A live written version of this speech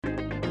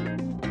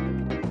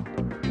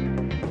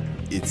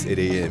It's 8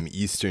 a.m.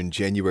 Eastern,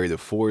 January the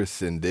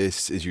 4th, and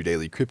this is your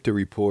daily crypto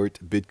report.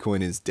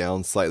 Bitcoin is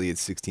down slightly at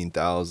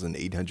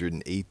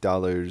 $16,808.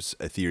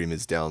 Ethereum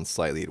is down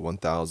slightly at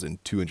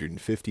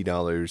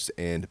 $1,250,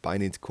 and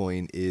Binance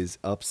Coin is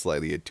up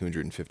slightly at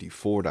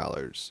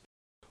 $254.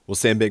 Well,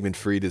 Sam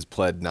Bankman-Fried has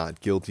pled not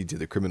guilty to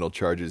the criminal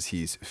charges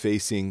he's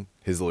facing.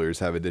 His lawyers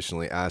have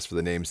additionally asked for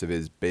the names of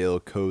his bail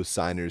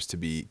co-signers to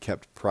be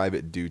kept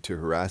private due to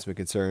harassment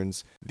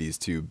concerns. These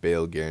two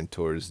bail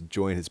guarantors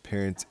join his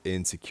parents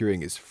in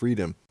securing his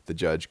freedom. The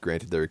judge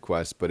granted their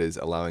request but is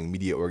allowing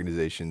media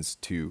organizations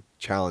to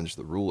challenge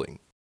the ruling.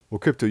 Well,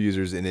 crypto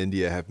users in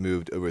India have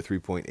moved over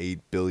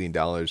 $3.8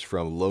 billion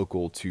from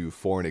local to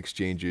foreign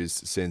exchanges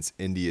since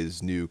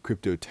India's new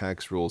crypto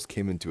tax rules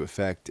came into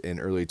effect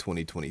in early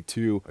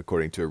 2022.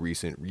 According to a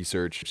recent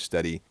research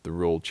study, the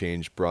rule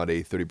change brought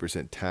a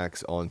 30%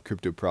 tax on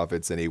crypto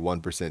profits and a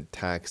 1%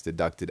 tax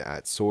deducted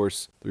at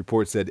source. The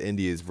report said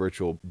India's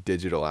virtual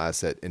digital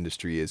asset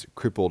industry is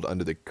crippled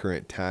under the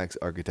current tax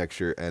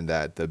architecture and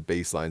that the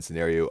baseline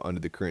scenario under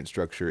the current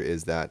structure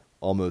is that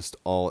almost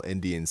all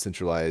Indian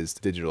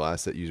centralized digital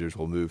asset users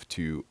will move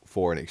to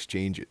foreign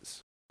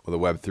exchanges. Well,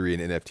 the Web3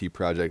 and NFT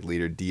project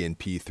leader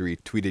DNP3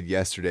 tweeted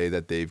yesterday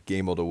that they've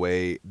gambled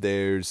away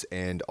theirs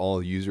and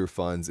all user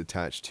funds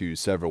attached to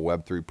several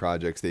Web3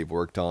 projects they've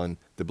worked on.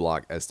 The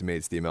block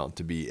estimates the amount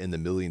to be in the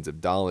millions of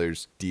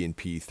dollars.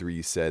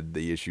 DNP3 said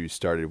the issue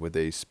started with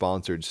a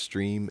sponsored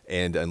stream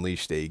and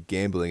unleashed a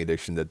gambling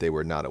addiction that they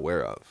were not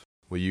aware of.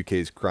 Well,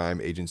 UK's crime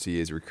agency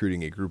is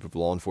recruiting a group of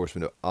law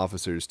enforcement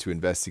officers to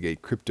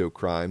investigate crypto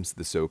crimes.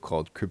 The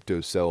so-called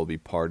crypto cell will be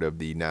part of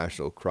the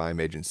National Crime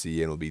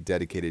Agency and will be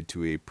dedicated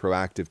to a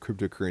proactive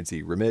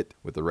cryptocurrency remit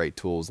with the right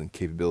tools and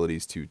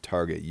capabilities to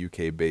target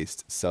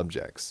UK-based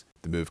subjects.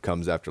 The move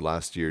comes after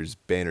last year's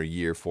banner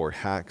year for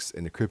hacks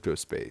in the crypto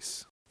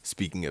space.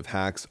 Speaking of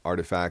hacks,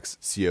 Artifact's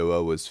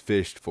COO was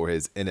phished for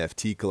his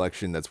NFT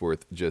collection that's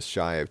worth just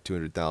shy of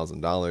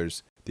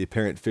 $200,000. The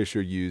apparent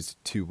phisher used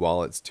two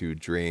wallets to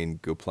drain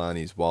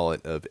Goplani's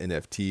wallet of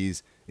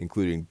NFTs,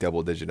 including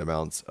double-digit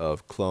amounts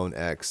of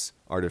CloneX,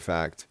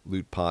 Artifact,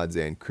 LootPods,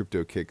 and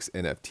CryptoKicks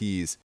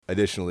NFTs.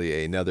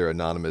 Additionally, another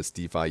anonymous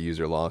DeFi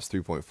user lost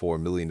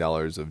 $3.4 million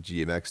of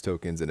GMX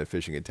tokens in a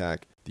phishing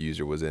attack. The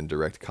user was in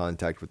direct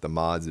contact with the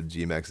mods of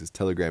GMX's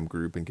Telegram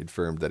group and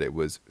confirmed that it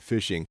was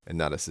phishing and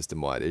not a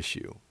system-wide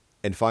issue.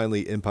 And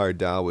finally, Empire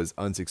DAO was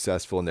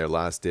unsuccessful in their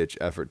last-ditch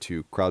effort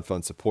to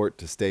crowdfund support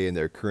to stay in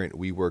their current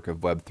WeWork of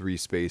Web3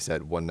 space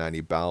at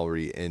 190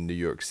 Bowery in New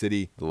York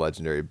City. The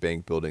legendary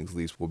bank building's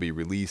lease will be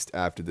released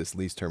after this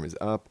lease term is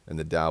up, and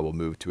the DAO will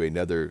move to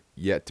another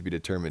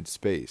yet-to-be-determined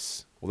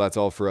space. Well, that's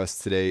all for us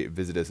today.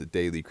 Visit us at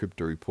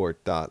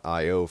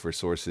dailycryptoreport.io for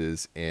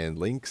sources and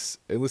links,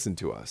 and listen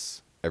to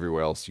us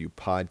everywhere else you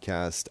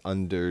podcast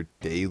under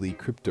Daily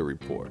Crypto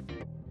Report.